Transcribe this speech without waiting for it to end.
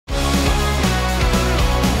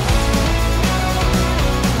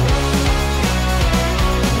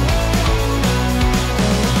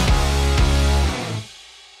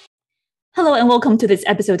Hello and welcome to this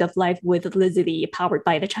episode of Live with Lizzie, powered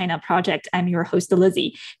by the China Project. I'm your host,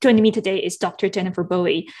 Lizzie. Joining me today is Dr. Jennifer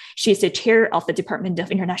Bouey. She is the chair of the Department of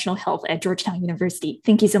International Health at Georgetown University.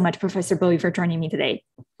 Thank you so much, Professor Bouey, for joining me today.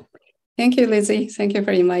 Thank you, Lizzie. Thank you for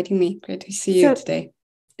inviting me. Great to see you today.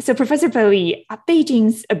 So, Professor Bouey,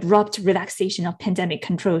 Beijing's abrupt relaxation of pandemic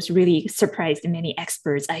controls really surprised many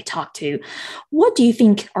experts I talked to. What do you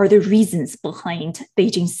think are the reasons behind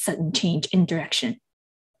Beijing's sudden change in direction?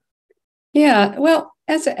 Yeah, well,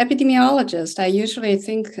 as an epidemiologist, I usually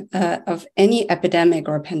think of any epidemic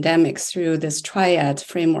or pandemic through this triad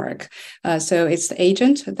framework. So it's the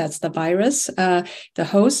agent, that's the virus, the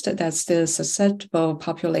host, that's the susceptible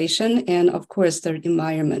population, and of course, the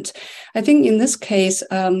environment. I think in this case,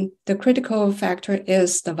 the critical factor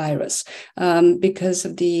is the virus because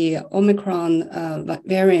the Omicron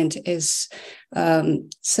variant is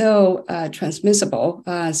so transmissible.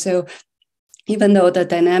 So even though the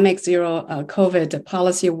dynamic zero COVID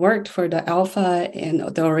policy worked for the Alpha and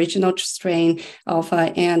the original strain,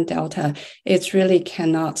 Alpha and Delta, it really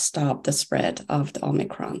cannot stop the spread of the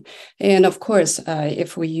Omicron. And of course,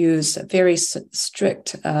 if we use very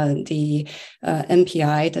strict the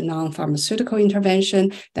NPI, the non-pharmaceutical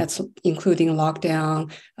intervention, that's including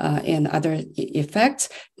lockdown and other effects,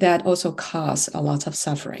 that also cause a lot of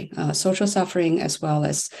suffering, social suffering, as well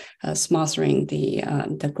as smothering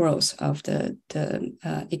the growth of the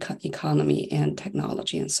economy and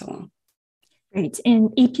technology and so on. Right. And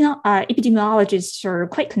epidemiologists are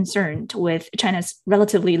quite concerned with China's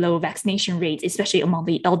relatively low vaccination rate, especially among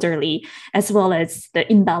the elderly, as well as the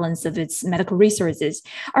imbalance of its medical resources.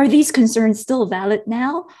 Are these concerns still valid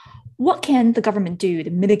now? What can the government do to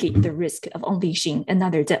mitigate the risk of unleashing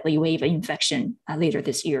another deadly wave of infection later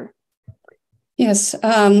this year? Yes.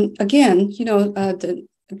 Again,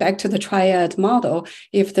 back to the triad model,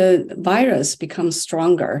 if the virus becomes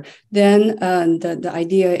stronger, then the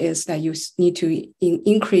idea is that you need to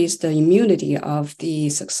increase the immunity of the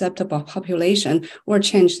susceptible population or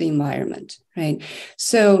change the environment, right?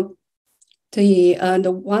 So the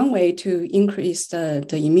one way to increase the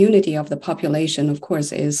immunity of the population, of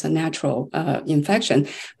course, is a natural infection.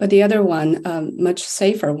 But the other one, much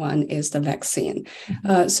safer one, is the vaccine.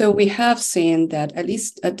 So we have seen that at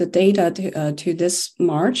least the data to this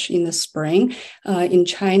March in the spring in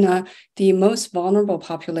China, the most vulnerable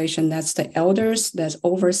population, that's the elders, that's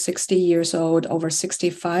over 60 years old, over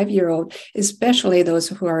 65-year-old, especially those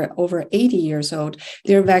who are over 80 years old,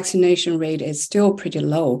 their vaccination rate is still pretty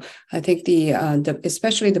low. I think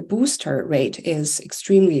especially the booster rate is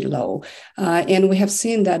extremely low. And we have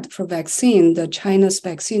seen that for vaccine, the China's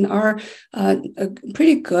vaccine are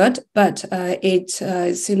pretty good, but it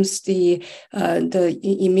seems the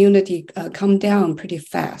immunity come down pretty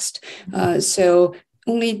fast. So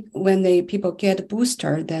only when people get a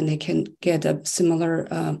booster, then they can get a similar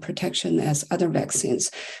protection as other vaccines.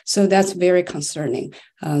 So that's very concerning.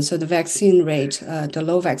 So the vaccine rate, the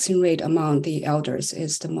low vaccine rate among the elders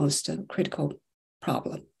is the most critical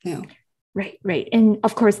problem now. Right. And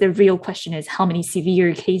of course, the real question is how many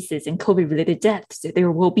severe cases and COVID-related deaths there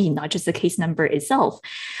will be, not just the case number itself.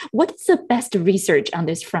 What is the best research on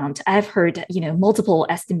this front? I've heard, multiple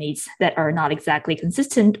estimates that are not exactly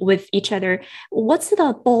consistent with each other. What's the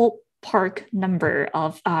ballpark number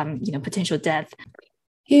of, potential death?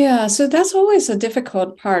 Yeah, so that's always a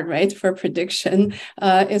difficult part, right, for prediction,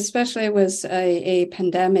 especially with a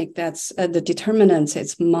pandemic that's the determinants,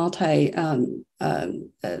 it's multi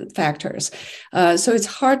factors. So it's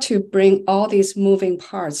hard to bring all these moving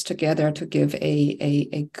parts together to give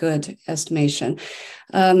a good estimation.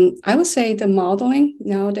 I would say the modeling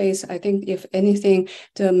nowadays, I think if anything,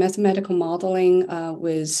 the mathematical modeling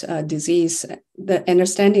with disease, the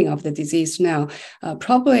understanding of the disease now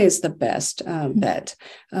probably is the best bet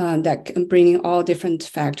that can bring all different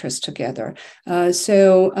factors together.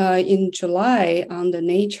 So in July on the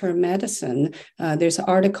Nature Medicine, there's an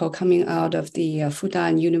article coming out of the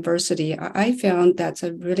Fudan University. I found that's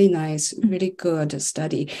a really nice, really good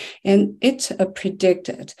study. And it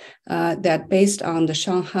predicted that based on the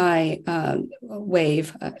Shanghai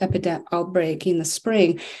wave epidemic outbreak in the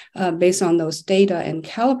spring, based on those data and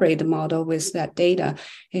calibrate the model with that data,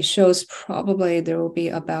 it shows probably there will be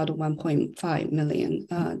about 1.5 million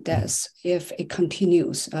deaths if it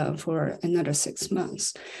continues for another 6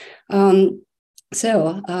 months.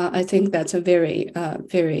 So I think that's a very,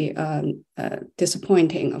 very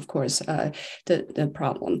disappointing, of course, the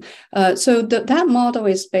problem. So that model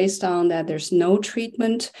is based on that there's no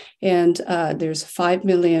treatment and there's 5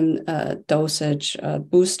 million dosage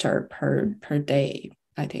booster per day.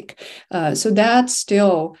 I think. So that's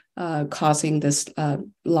still causing this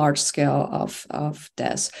large scale of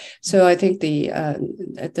deaths. So I think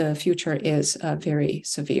the future is very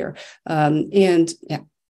severe. And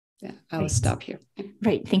I will stop here.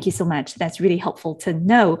 Right. Thank you so much. That's really helpful to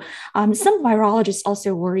know. Some virologists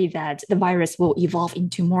also worry that the virus will evolve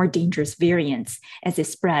into more dangerous variants as it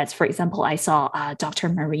spreads. For example, I saw Dr.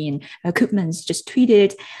 Marine Koopmans just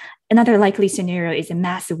tweeted, another likely scenario is a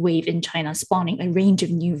massive wave in China spawning a range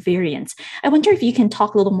of new variants. I wonder if you can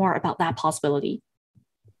talk a little more about that possibility.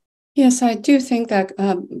 Yes, I do think that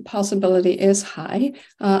possibility is high.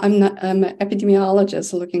 I'm an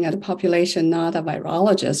epidemiologist looking at a population, not a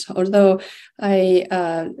virologist. Although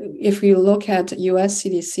if you look at U.S.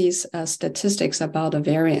 CDC's statistics about the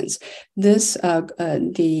variants, the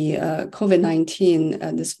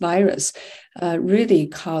COVID-19, this virus, really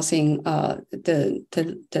causing the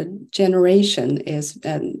generation is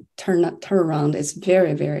turnaround is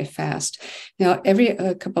very, very fast. Now, every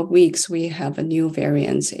couple of weeks we have a new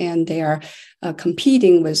variants, and they are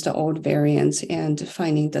competing with the old variants and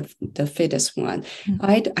finding the fittest one.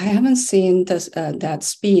 Mm-hmm. I haven't seen that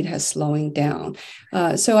speed has slowing down.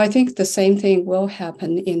 So I think the same thing will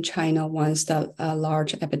happen in China once the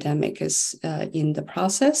large epidemic is in the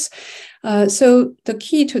process. So the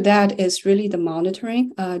key to that is really the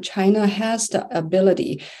monitoring. China has the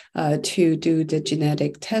ability to do the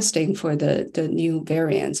genetic testing for the new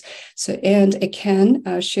variants. And it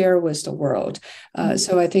can share with the world.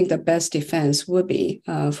 So I think the best defense would be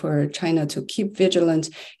for China to keep vigilant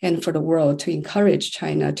and for the world to encourage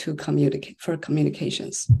China to communicate for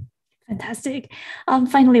communications. Fantastic.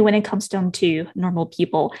 Finally, when it comes down to normal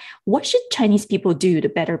people, what should Chinese people do to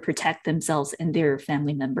better protect themselves and their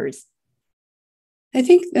family members? I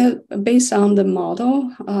think based on the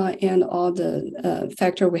model and all the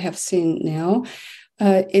factor we have seen now,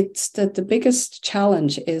 it's the biggest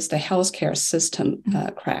challenge is the healthcare system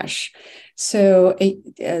crash. So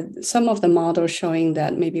some of the models showing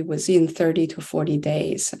that maybe within 30 to 40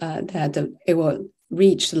 days that it will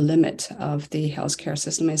reach the limit of the healthcare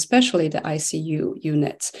system, especially the ICU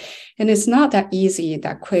units. And it's not that easy,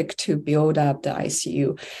 that quick to build up the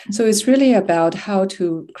ICU. So it's really about how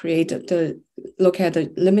to look at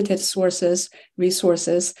the limited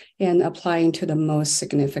resources, and applying to the most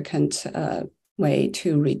significant way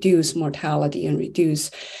to reduce mortality and reduce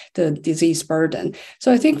the disease burden.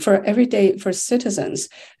 So I think for citizens,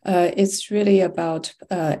 it's really about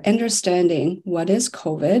understanding what is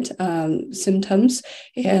COVID symptoms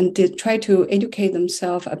and to try to educate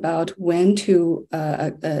themselves about when to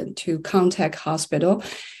contact hospital,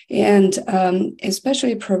 and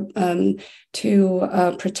especially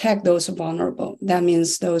to protect those vulnerable. That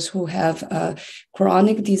means those who have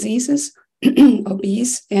chronic diseases,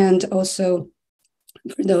 obese, and also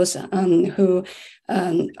for those who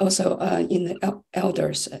also in the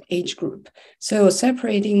elders age group. So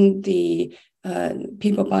separating the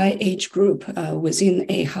people by age group within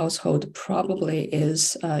a household probably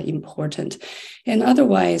is important. And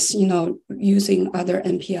otherwise, using other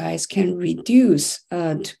NPIs can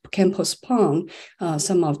can postpone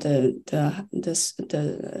some of the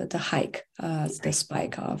hike, the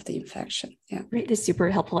spike of the infection. Yeah, right. That's super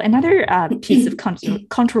helpful. Another piece of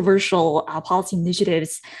controversial policy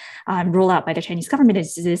initiatives rolled out by the Chinese government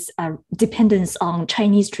is this dependence on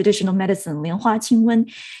Chinese traditional medicine, 莲花清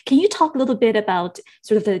瘟. Can you talk a little bit about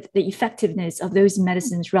sort of the effectiveness of those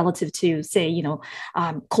medicines relative to, say,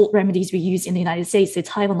 cold remedies we use in the United States, say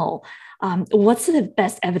Tylenol? What's the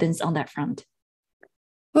best evidence on that front?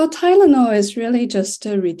 Well, Tylenol is really just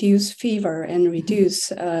to reduce fever and reduce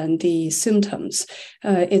the symptoms.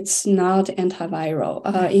 It's not antiviral.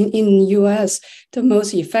 In U.S., the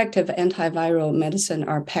most effective antiviral medicine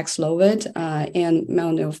are Paxlovid and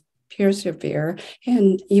Molnupiravir,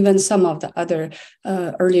 and even some of the other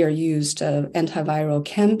earlier used antiviral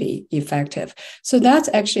can be effective. So that's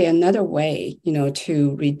actually another way,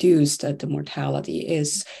 to reduce the mortality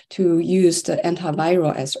is to use the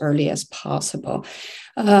antiviral as early as possible.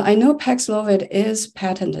 I know Paxlovid is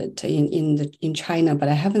patented in China, but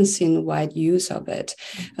I haven't seen wide use of it.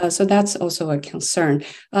 So that's also a concern.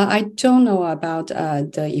 I don't know about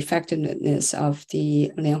the effectiveness of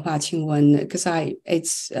the 莲花清瘟because I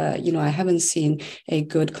haven't seen a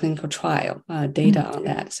good clinical trial data on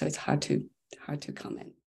that, so it's hard to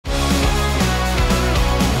comment.